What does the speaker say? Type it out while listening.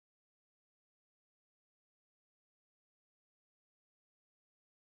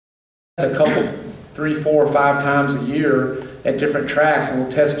a couple, 3, 4, 5 times a year at different tracks, and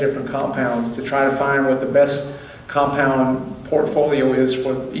we'll test different compounds to try to find what the best compound portfolio is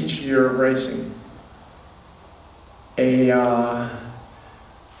for each year of racing. It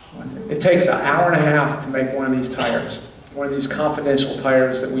takes an hour and a half to make one of these tires. One of these confidential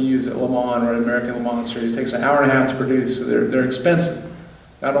tires that we use at Le Mans or American Le Mans Series. It takes an hour and a half to produce, so they're expensive,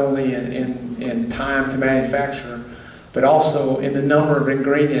 not only in time to manufacture, but also in the number of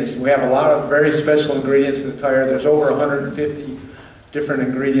ingredients. We have a lot of very special ingredients in the tire. There's over 150 different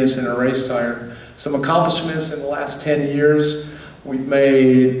ingredients in a race tire. Some accomplishments in the last 10 years, we've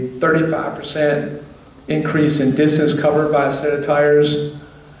made 35% increase in distance covered by a set of tires,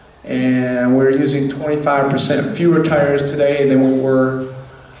 and we're using 25% fewer tires today than we were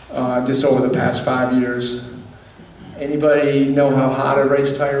just over the past 5 years. Anybody know how hot a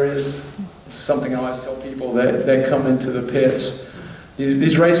race tire is? It's something I always tell people that come into the pits.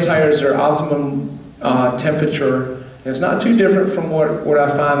 These race tires are optimum temperature. And it's not too different from what I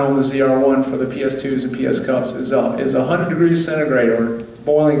find on the ZR1 for the PS2s and PS Cups is 100 degrees centigrade, or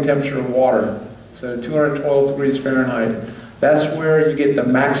boiling temperature of water. So 212 degrees Fahrenheit. That's where you get the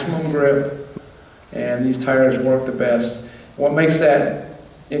maximum grip, and these tires work the best. What makes that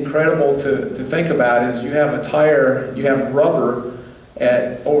incredible to think about is you have a tire, you have rubber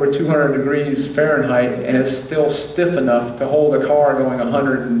at over 200 degrees Fahrenheit, and it's still stiff enough to hold a car going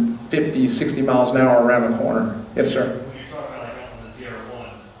 150, 60 miles an hour around a corner. Yes, sir? When you're talking about like on the ZR1,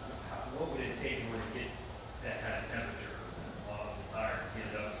 what would it take in order to get that kind of temperature on the tire to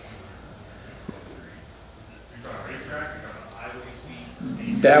get it up to 212 degrees? You're talking racetrack, you're talking highway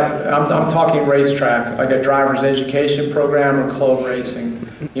speed? I'm talking racetrack, like a driver's education program or club racing.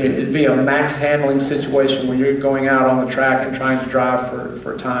 It'd be a max handling situation when you're going out on the track and trying to drive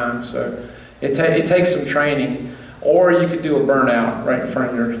for time. So it takes some training. Or you could do a burnout right in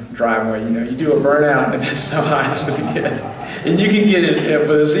front of your driveway. You know, you do a burnout and it's so high it's going to get. And you can get it,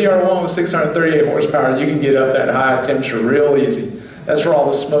 with a ZR1 with 638 horsepower, you can get up that high temperature real easy. That's where all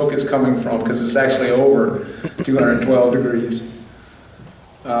the smoke is coming from, because it's actually over 212 degrees.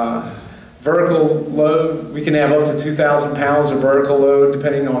 Vertical load, we can have up to 2,000 pounds of vertical load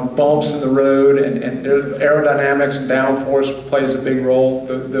depending on bumps in the road, and aerodynamics and downforce plays a big role.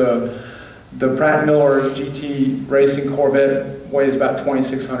 The Pratt Miller GT Racing Corvette weighs about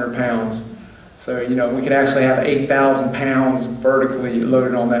 2,600 pounds. So, you know, we can actually have 8,000 pounds vertically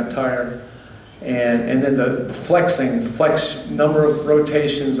loaded on that tire. And then the flex number of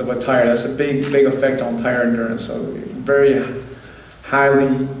rotations of a tire, that's a big effect on tire endurance. So very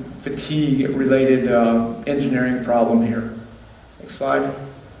highly fatigue-related engineering problem here. Next slide.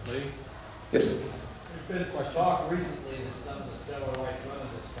 Lee? Yes? There's been some talk recently that some of the stellar lights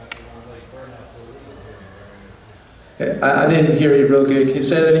running this country want to make burnouts illegal here in the area. I didn't hear you real good. Can you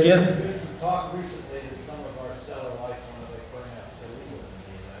say that again? There's been some talk recently that some of our stellar lights want to make burnouts illegal in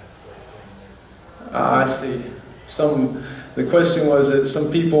the United States. I see. The question was that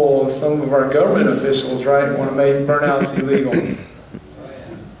some people, some of our government officials, right, want to make burnouts illegal.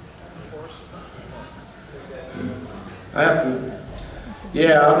 I have to,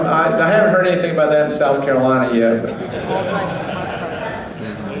 yeah, I haven't heard anything about that in South Carolina yet.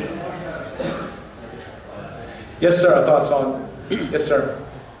 Yes, sir, thoughts on, yes, sir.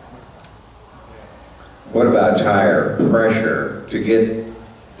 What about tire pressure? To get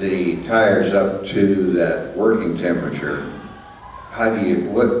the tires up to that working temperature, how do you,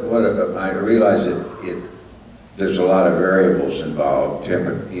 I realize there's a lot of variables involved,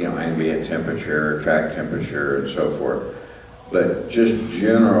 ambient temperature, track temperature, and so forth. But just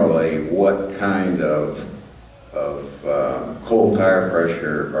generally, what kind of cold tire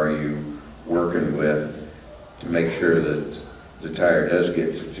pressure are you working with to make sure that the tire does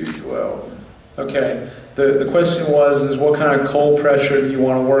get to 212? Okay. The question is what kind of cold pressure do you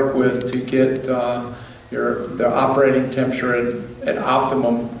want to work with to get the operating temperature at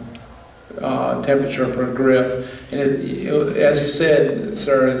optimum temperature for grip. And as you said,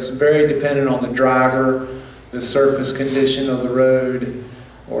 sir, it's very dependent on the driver, the surface condition of the road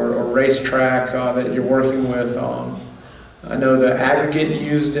or racetrack that you're working with. I know the aggregate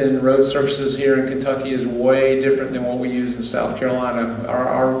used in road surfaces here in Kentucky is way different than what we use in South Carolina.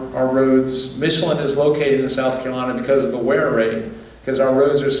 Our roads, Michelin is located in South Carolina because of the wear rate, because our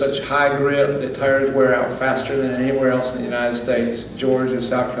roads are such high grip that tires wear out faster than anywhere else in the United States, Georgia,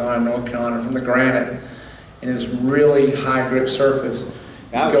 South Carolina, North Carolina, from the granite. And it's really high grip surface.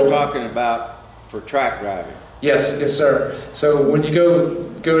 I was talking about for track driving. Yes, yes, sir. So when you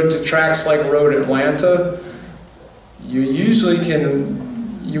go to tracks like Road Atlanta, you usually can,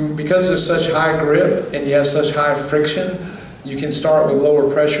 because there's such high grip and you have such high friction, you can start with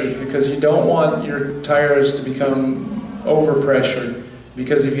lower pressures because you don't want your tires to become overpressured.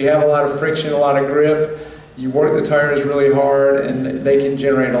 Because if you have a lot of friction, a lot of grip, you work the tires really hard and they can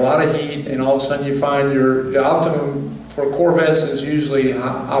generate a lot of heat, and all of a sudden you find the optimum for Corvettes is usually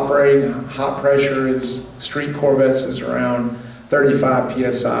operating hot pressure is street Corvettes is around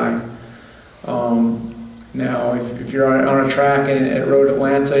 35 psi. Now, if you're on a track at Road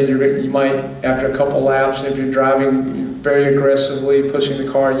Atlanta, you might, after a couple laps, if you're driving very aggressively, pushing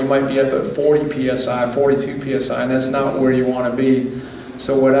the car, you might be up at 40 psi, 42 psi, and that's not where you want to be.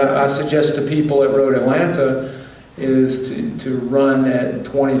 So what I suggest to people at Road Atlanta is to run at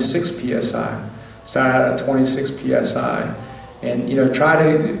 26 psi. Start out at 26 psi, and you have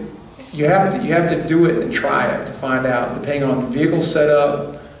to do it and try it to find out, depending on the vehicle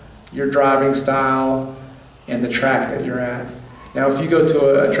setup, your driving style, and the track that you're at. Now, if you go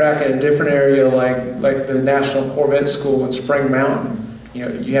to a track in a different area, like the National Corvette School in Spring Mountain,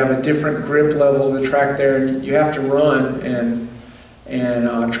 you have a different grip level of the track there, and you have to run and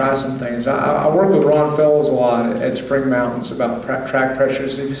try some things. I work with Ron Fellows a lot at Spring Mountains about track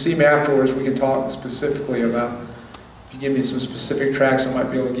pressures. If you see me afterwards, we can talk specifically about, if you give me some specific tracks, I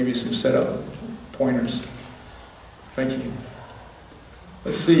might be able to give you some setup pointers. Thank you.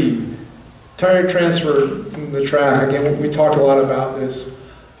 Let's see. Tire transfer from the track. Again, we talked a lot about this.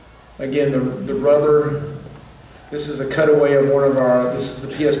 Again, the rubber. This is a cutaway of this is the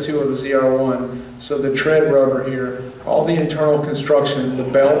PS2 of the ZR1. So the tread rubber here, all the internal construction, the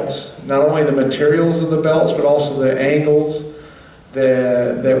belts, not only the materials of the belts, but also the angles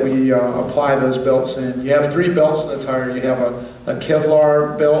that we apply those belts in. You have 3 belts in the tire. You have a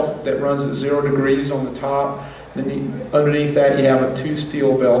Kevlar belt that runs at 0 degrees on the top. Then underneath that you have a 2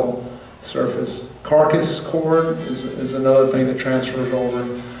 steel belt surface. Carcass cord is another thing that transfers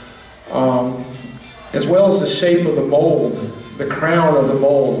over. As well as the shape of the mold, the crown of the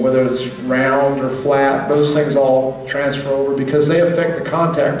mold, whether it's round or flat, those things all transfer over because they affect the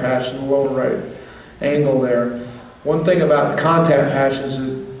contact patch in the lower right angle there. One thing about the contact patches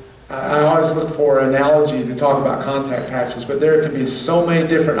is I always look for an analogy to talk about contact patches, but there can be so many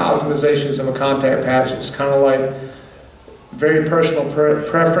different optimizations of a contact patch. It's kind of like very personal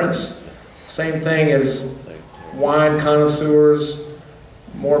preference. Same thing as wine connoisseurs.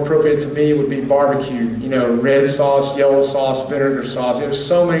 More appropriate to me would be barbecue. Red sauce, yellow sauce, vinegar sauce. There's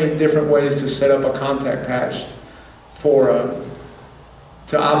so many different ways to set up a contact patch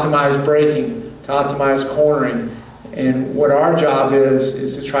to optimize braking, to optimize cornering. And what our job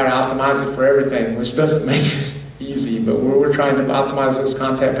is to try to optimize it for everything, which doesn't make it easy, but we're trying to optimize those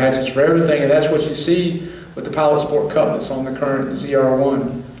contact patches for everything, and that's what you see with the Pilot Sport Cup that's on the current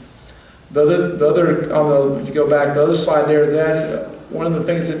ZR1. If you go back, the other slide there, one of the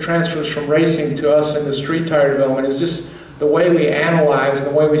things that transfers from racing to us in the street tire development is just the way we analyze,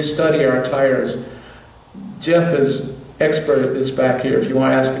 the way we study our tires. Jeff is expert at this back here if you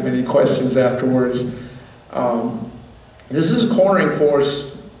want to ask him any questions afterwards. This is cornering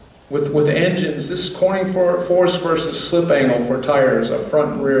force with engines. This is cornering force versus slip angle for tires,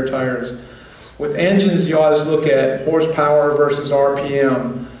 front and rear tires. With engines, you always look at horsepower versus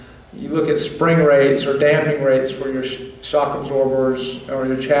RPM. You look at spring rates or damping rates for your shock absorbers or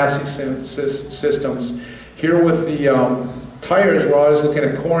your chassis systems. Here with the tires, we're always looking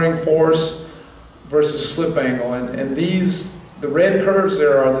at cornering force versus slip angle. And the red curves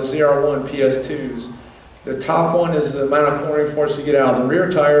there are the ZR1 PS2s. The top one is the amount of cornering force you get out of the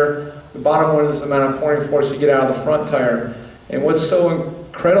rear tire. The bottom one is the amount of cornering force you get out of the front tire. And what's so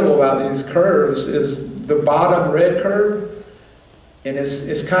incredible about these curves is the bottom red curve, and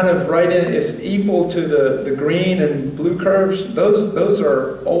it's kind of it's equal to the green and blue curves. Those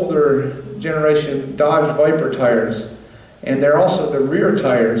are older generation Dodge Viper tires, and they're also the rear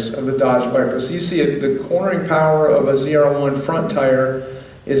tires of the Dodge Viper. So you see the cornering power of a ZR1 front tire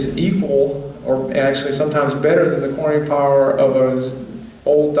is equal, or actually sometimes better than the cornering power of an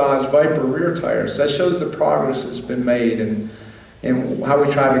old Dodge Viper rear tire. So that shows the progress that's been made and how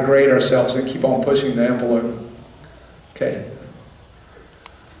we try to grade ourselves and keep on pushing the envelope.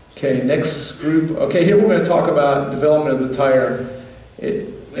 Okay, next group. Okay, here we're going to talk about development of the tire.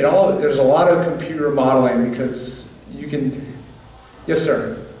 There's a lot of computer modeling because you can. Yes,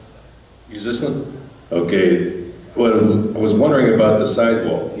 sir. Use this one? Okay. Well, I was wondering about the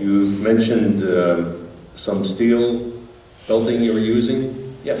sidewall. You mentioned some steel belting you were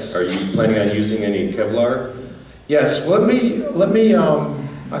using. Yes. Are you planning on using any Kevlar? Yes. Let me.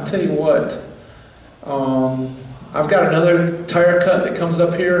 I'll tell you what. I've got another tire cut that comes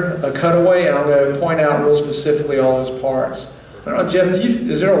up here, a cutaway, and I'm going to point out real specifically all those parts. I don't know, Jeff,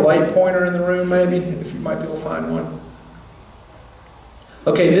 is there a light pointer in the room maybe, if you might be able to find one?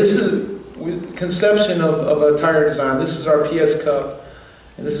 Okay, this is conception of a tire design. This is our PS Cup,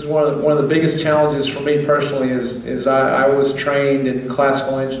 and this is one of the biggest challenges for me personally. Is I was trained in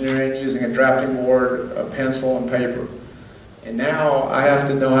classical engineering using a drafting board, a pencil, and paper, and now I have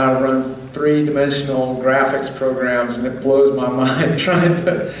to know how to run three-dimensional graphics programs, and it blows my mind trying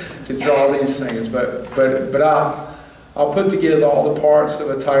to draw these things. But I'll put together all the parts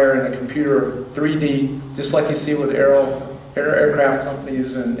of a tire in a computer, 3D, just like you see with aircraft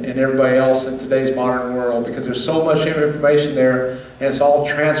companies and everybody else in today's modern world, because there's so much information there, and it's all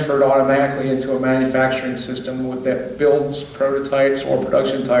transferred automatically into a manufacturing system that builds prototypes or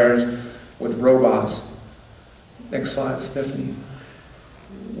production tires with robots. Next slide, Stephanie.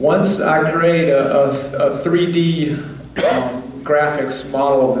 Once I create a 3D graphics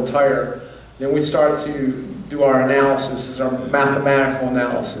model of the tire, then we start to do our analysis. This is our mathematical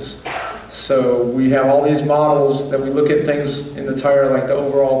analysis. So we have all these models that we look at things in the tire, like the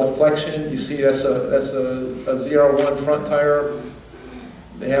overall deflection. You see that's a 0-1 front tire.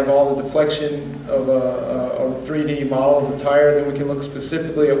 They have all the deflection of a 3D model of the tire. Then we can look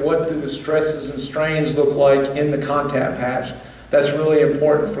specifically at what do the stresses and strains look like in the contact patch. That's really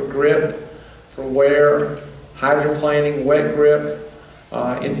important for grip, for wear, hydroplaning, wet grip,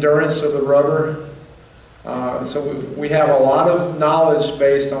 endurance of the rubber. So we have a lot of knowledge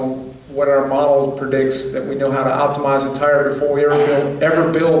based on what our model predicts, that we know how to optimize a tire before we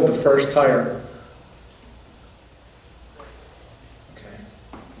ever build the first tire. Okay.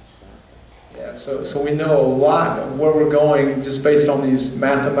 Yeah, so we know a lot of where we're going just based on these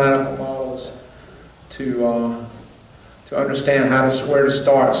mathematical models to understand where to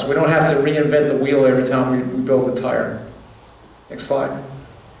start. So we don't have to reinvent the wheel every time we build a tire. Next slide.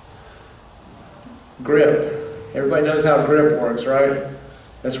 Grip. Everybody knows how grip works, right?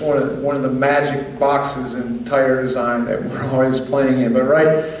 That's one of the magic boxes in tire design that we're always playing in. But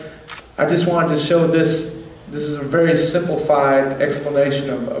I just wanted to show this. This is a very simplified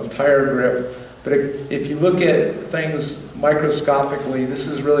explanation of tire grip. But if you look at things microscopically, this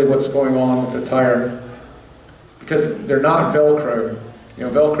is really what's going on with the tire. Because they're not Velcro. You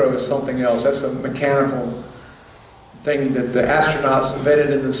know, Velcro is something else. That's a mechanical thing that the astronauts invented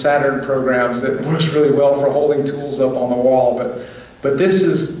in the Saturn programs that works really well for holding tools up on the wall. But this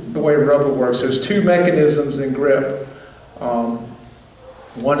is the way rubber works. There's two mechanisms in grip.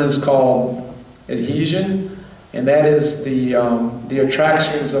 One is called adhesion, and that is the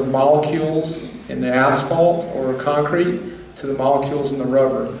attractions of molecules in the asphalt or concrete to the molecules in the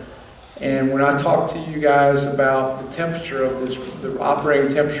rubber. And when I talk to you guys about the temperature of the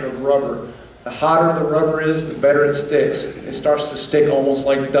operating temperature of rubber, the hotter the rubber is, the better it sticks. It starts to stick almost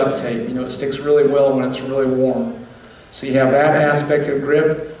like duct tape. You know, it sticks really well when it's really warm. So you have that aspect of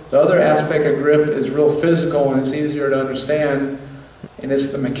grip. The other aspect of grip is real physical, and it's easier to understand, and it's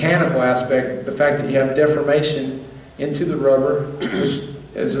the mechanical aspect, the fact that you have deformation into the rubber, which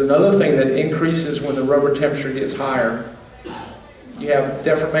is another thing that increases when the rubber temperature gets higher. You have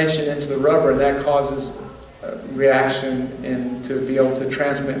deformation into the rubber, and that causes reaction and to be able to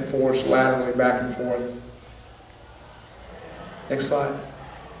transmit force laterally back and forth. Next slide.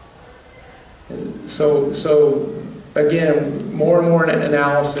 So again, more and more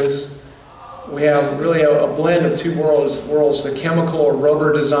analysis. We have really a blend of two worlds, the chemical or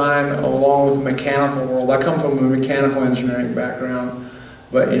rubber design along with the mechanical world. I come from a mechanical engineering background,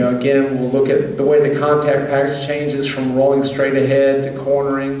 but you know, again, we'll look at the way the contact patch changes from rolling straight ahead to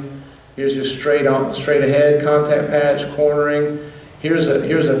cornering. Here's your straight ahead contact patch, cornering. Here's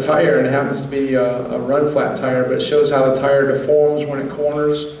a tire, and it happens to be a run flat tire, but it shows how the tire deforms when it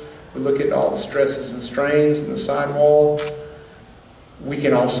corners. We look at all the stresses and strains in the sidewall. We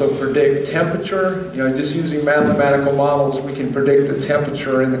can also predict temperature. You know, just using mathematical models, we can predict the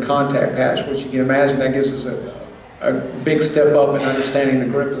temperature in the contact patch, which you can imagine that gives us a big step up in understanding the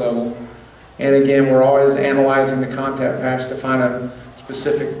grip level. And again, we're always analyzing the contact patch to find a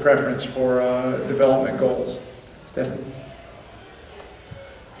specific preference for development goals. Stephanie?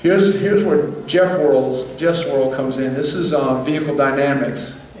 Here's where Jeff's world comes in. This is vehicle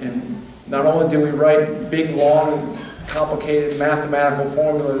dynamics. And not only do we write big, long, complicated mathematical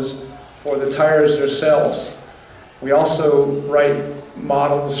formulas for the tires themselves, we also write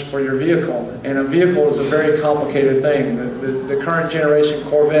models for your vehicle. And a vehicle is a very complicated thing. The current generation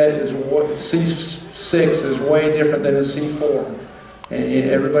Corvette C6 is way different than a C4. And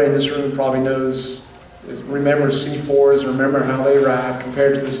everybody in this room probably remembers C4s, remember how they ride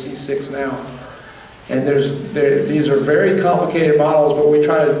compared to the C6 now. And these are very complicated models. What we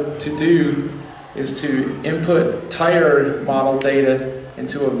try to do is to input tire model data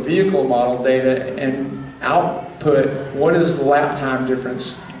into a vehicle model data and put, what is the lap time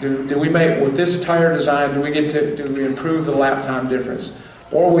difference? Do we make, with this tire design, do we improve the lap time difference?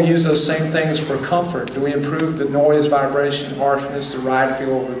 Or we use those same things for comfort. Do we improve the noise, vibration, harshness, the ride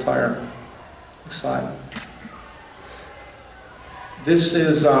feel of the tire? Next slide. This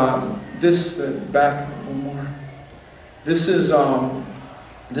is, back one more. This is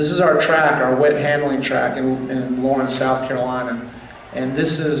our track, our wet handling track in Lawrence, South Carolina. And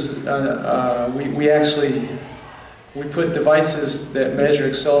this is, we put devices that measure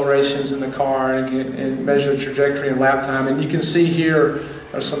accelerations in the car and measure trajectory and lap time. And you can see here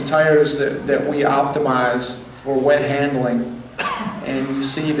are some tires that we optimize for wet handling. And you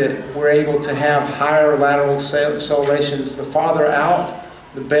see that we're able to have higher lateral accelerations. The farther out,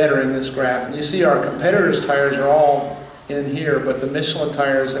 the better in this graph. And you see our competitors' tires are all in here, but the Michelin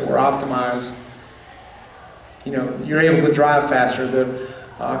tires that were optimized, you know, you're able to drive faster.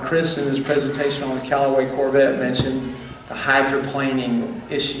 Chris in his presentation on the Callaway Corvette mentioned the hydroplaning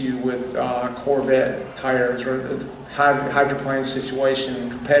issue with Corvette tires, or the hydroplane situation.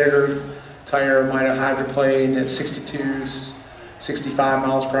 Competitor tire might have hydroplaned at 62, 65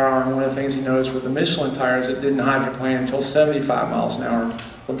 miles per hour, and one of the things he noticed with the Michelin tires, it didn't hydroplane until 75 miles an hour.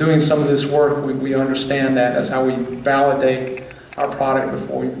 Well, doing some of this work, we understand that. That's how we validate our product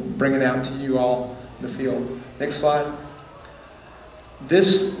before we bring it out to you all in the field. Next slide.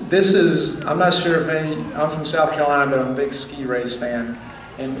 This is, I'm not sure if I'm from South Carolina, but I'm a big ski race fan.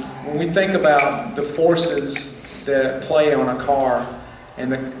 And when we think about the forces that play on a car,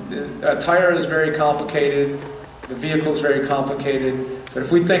 and a tire is very complicated, the vehicle is very complicated, but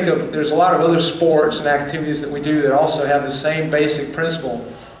if we think of, there's a lot of other sports and activities that we do that also have the same basic principle.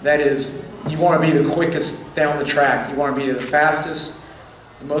 That is, you want to be the quickest down the track. You want to be the fastest,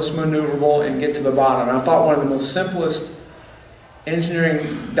 the most maneuverable, and get to the bottom. And I thought one of the most simplest engineering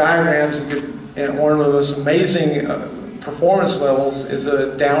diagrams and one of the most amazing performance levels is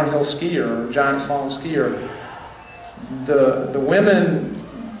a downhill skier or giant slalom skier. The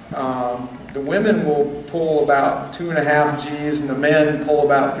women will pull about 2.5 Gs and the men pull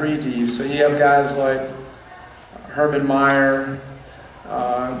about 3 Gs. So you have guys like Herman Meyer,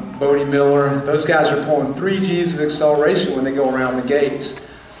 Bodie Miller. Those guys are pulling 3 Gs of acceleration when they go around the gates.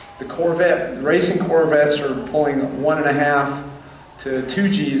 The racing Corvettes are pulling 1.5 to 2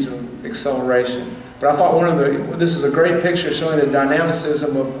 Gs of acceleration. But I thought this is a great picture showing the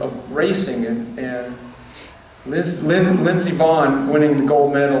dynamicism of racing, and Lindsey Vonn winning the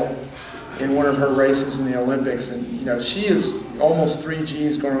gold medal in one of her races in the Olympics. And you know, she is almost 3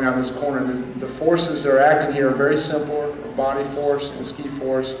 Gs going around this corner. The forces that are acting here are very simple, body force and ski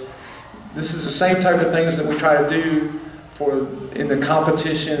force. This is the same type of things that we try to do in the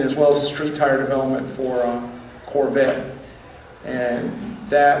competition as well as the street tire development for Corvette. And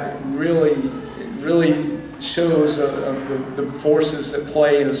that really shows the forces that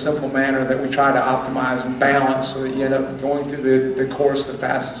play in a simple manner that we try to optimize and balance so that you end up going through the course the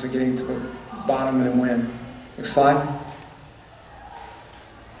fastest and getting to the bottom and win. Next slide.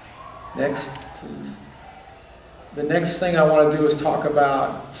 Next, please. The next thing I want to do is talk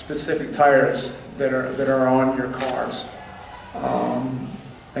about specific tires that are on your cars.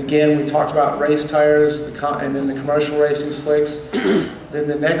 Again, we talked about race tires and then the commercial racing slicks. Then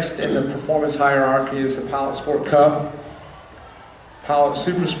the next in the performance hierarchy is the Pilot Sport Cup, Pilot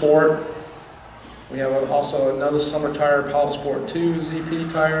Super Sport. We have also another summer tire, Pilot Sport 2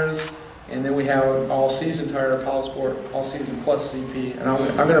 ZP tires, and then we have an all-season tire, Pilot Sport All-Season Plus ZP. And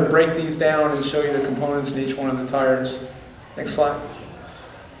I'm going to break these down and show you the components in each one of the tires. Next slide.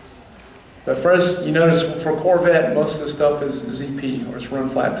 But first, you notice for Corvette, most of the stuff is ZP, or it's run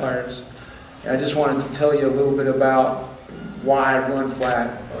flat tires. And I just wanted to tell you a little bit about why run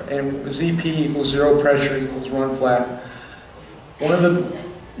flat. And ZP equals zero pressure equals run flat. One of the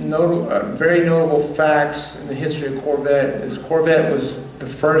very notable facts in the history of Corvette is Corvette was the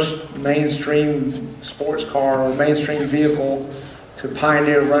first mainstream sports car or mainstream vehicle to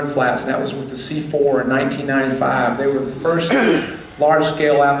pioneer run flats, and that was with the C4 in 1995. They were the first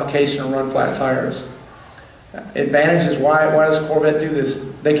large-scale application of run flat tires. Advantages, why does Corvette do this?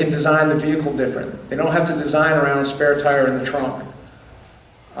 They can design the vehicle different. They don't have to design around a spare tire in the trunk.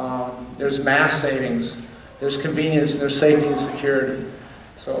 There's mass savings, there's convenience, and there's safety and security.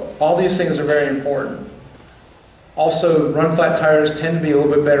 So all these things are very important. Also, run flat tires tend to be a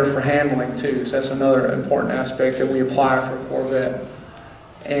little bit better for handling too, so that's another important aspect that we apply for Corvette.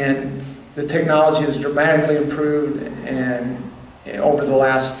 And the technology has dramatically improved and over the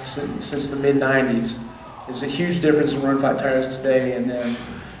last, since the mid-90s. There's a huge difference in run flat tires today. And then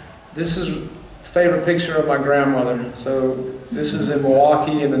this is a favorite picture of my grandmother. So this is in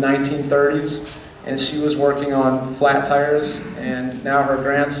Milwaukee in the 1930s. and she was working on flat tires, and now her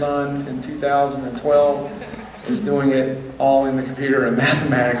grandson in 2012 is doing it all in the computer and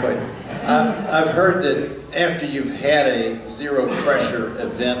mathematically. I've heard that after you've had a zero pressure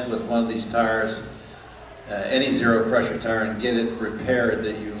event with one of these tires, any zero pressure tire, and get it repaired,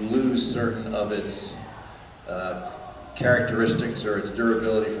 that you lose certain of its characteristics or its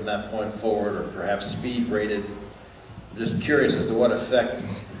durability from that point forward, or perhaps speed rated. I'm just curious as to what effect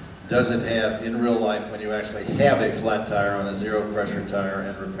does it have in real life when you actually have a flat tire on a zero pressure tire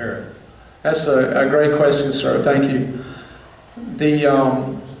and repair it? That's a great question, sir. Thank you.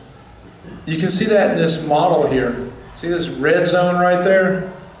 You can see that in this model here. See this red zone right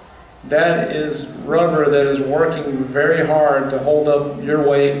there? That is rubber that is working very hard to hold up your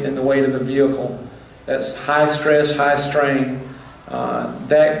weight and the weight of the vehicle. That's high stress, high strain.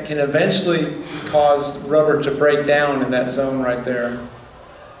 That can eventually cause rubber to break down in that zone right there.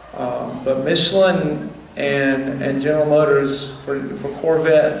 But Michelin and General Motors, for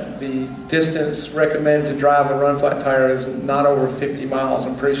Corvette, the distance recommended to drive a run flat tire is not over 50 miles.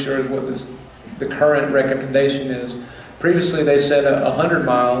 I'm pretty sure is what the current recommendation is. Previously they said 100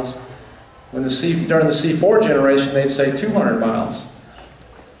 miles. During the C4 generation they'd say 200 miles.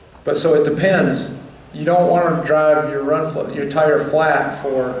 But so it depends. You don't want to drive your tire flat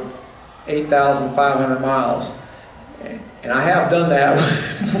for 8,500 miles. And I have done that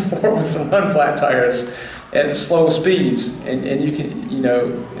before with some run flat tires at slow speeds, and you can,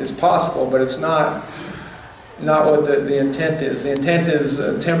 it's possible, but it's not what the intent is. The intent is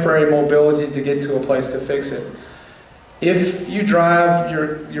temporary mobility to get to a place to fix it. If you drive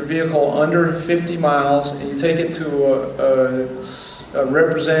your vehicle under 50 miles and you take it to a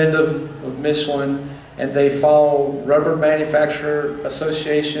representative of Michelin and they follow Rubber Manufacturer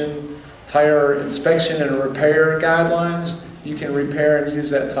Association tire inspection and repair guidelines, you can repair and use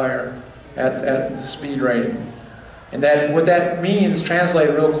that tire at the speed rating. And what that means,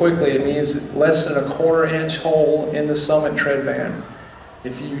 translated real quickly, it means less than a 1/4 inch hole in the Summit tread band.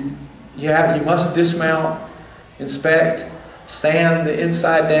 If you must dismount, inspect, sand the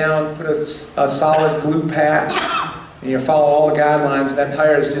inside down, put a solid glue patch, and you follow all the guidelines. That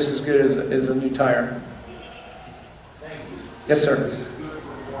tire is just as good as a new tire. Yes, sir.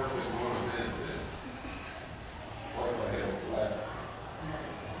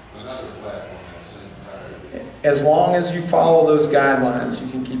 As long as you follow those guidelines, you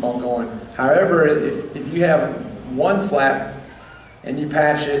can keep on going. However, if you have one flat and you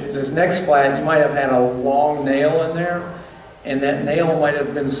patch it, this next flat, you might have had a long nail in there, and that nail might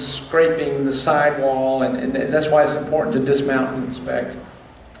have been scraping the sidewall, and that's why it's important to dismount and inspect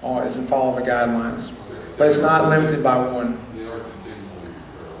always and follow the guidelines. But it's not limited by one.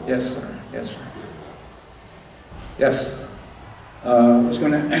 Yes, sir. Yes, sir. Yes. I was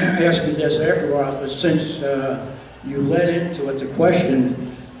going to ask you this afterwards, but since you led into it, the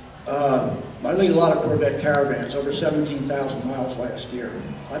question, I lead a lot of Corvette caravans, over 17,000 miles last year.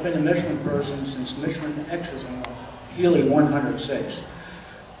 I've been a Michelin person since Michelin X's on Healy 106.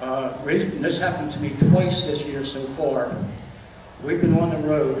 This happened to me twice this year so far. We've been on the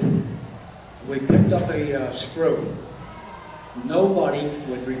road. We picked up a screw. Nobody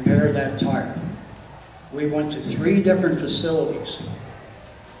would repair that tire. We went to 3 different facilities,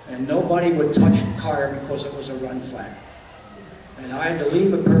 and nobody would touch the tire because it was a run flat. And I had to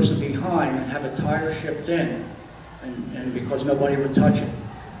leave a person behind and have a tire shipped in, and because nobody would touch it.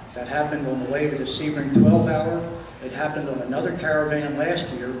 That happened on the way to the Sebring 12-hour. It happened on another caravan last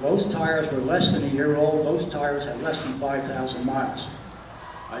year. Those tires were less than a year old. Those tires had less than 5,000 miles.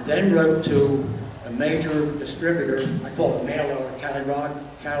 I then wrote to a major distributor, I call it mail order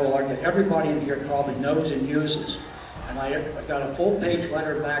catalog that everybody in here probably knows and uses. And I got a full-page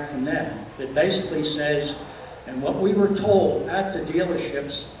letter back from them that basically says, and what we were told at the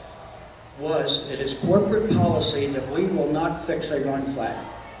dealerships was it is corporate policy that we will not fix a run flat.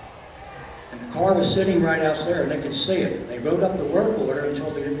 And the car was sitting right out there and they could see it. They wrote up the work order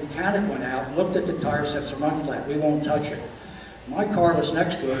until the mechanic went out, looked at the tire, said it's a run flat, we won't touch it. My car was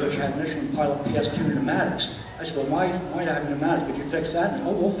next to it, which had Michelin Pilot PS2 pneumatics. I said, well, my have pneumatics, could you fix that? And,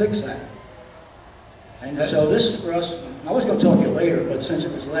 oh, we'll fix that. And so this is for us, I was going to talk to you later, but since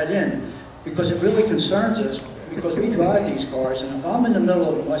it was let in, because it really concerns us, because we drive these cars, and if I'm in the middle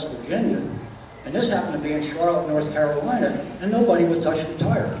of West Virginia, and this happened to be in Charlotte, North Carolina, and nobody would touch the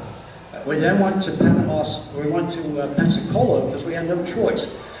tire. We then went to Pensacola, because we had no choice.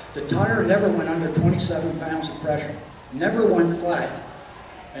 The tire never went under 27 pounds of pressure. Never went flat.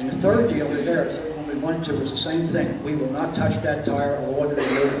 And the third dealer there, the third one we went to, was the same thing. We will not touch that tire or order a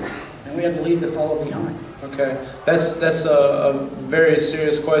new one. and we have to leave the fellow behind. Okay, that's a very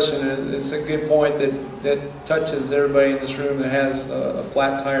serious question. It's a good point that touches everybody in this room that has a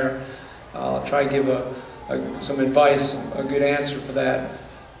flat tire. I'll try to give some advice, a good answer for that.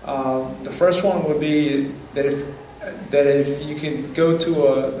 The first one would be that if you can go to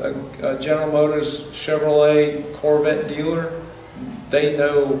a General Motors Chevrolet Corvette dealer, they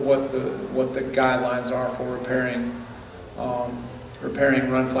know what the guidelines are for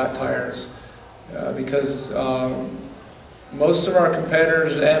repairing run flat tires. Because most of our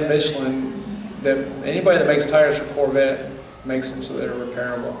competitors and Michelin, anybody that makes tires for Corvette makes them so they're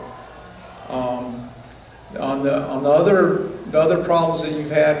repairable. On the other problems that you've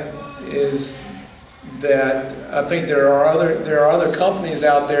had is that I think there are other companies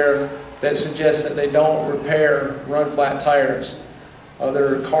out there that suggest that they don't repair run flat tires.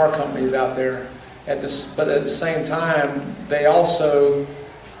 Other car companies out there, but at the same time, they also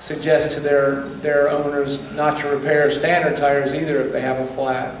suggest to their owners not to repair standard tires either if they have a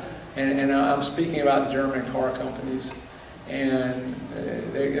flat. And I'm speaking about German car companies. And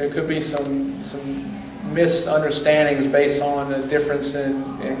there could be some misunderstandings based on the difference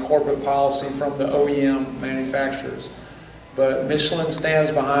in corporate policy from the OEM manufacturers. But Michelin stands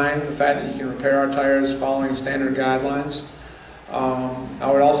behind the fact that you can repair our tires following standard guidelines.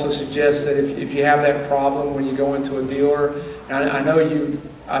 I would also suggest that if you have that problem when you go into a dealer, and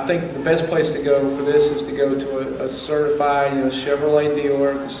I think the best place to go for this is to go to a certified Chevrolet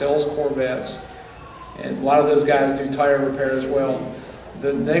dealer that sells Corvettes, and a lot of those guys do tire repair as well.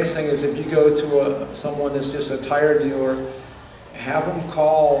 The next thing is if you go to someone that's just a tire dealer, have them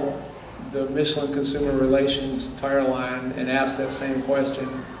call the Michelin Consumer Relations tire line and ask that same question,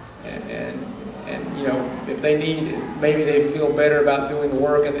 and if they need, maybe they feel better about doing the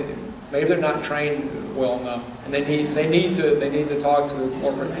work, and maybe they're not trained well enough, and they need to talk to the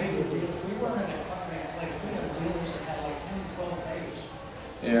corporate.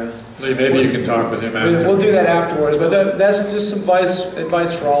 Yeah. Lee, maybe you can talk with him after. We'll do that afterwards, but that's just some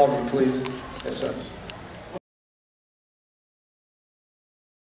advice for all of you, please. Yes, sir.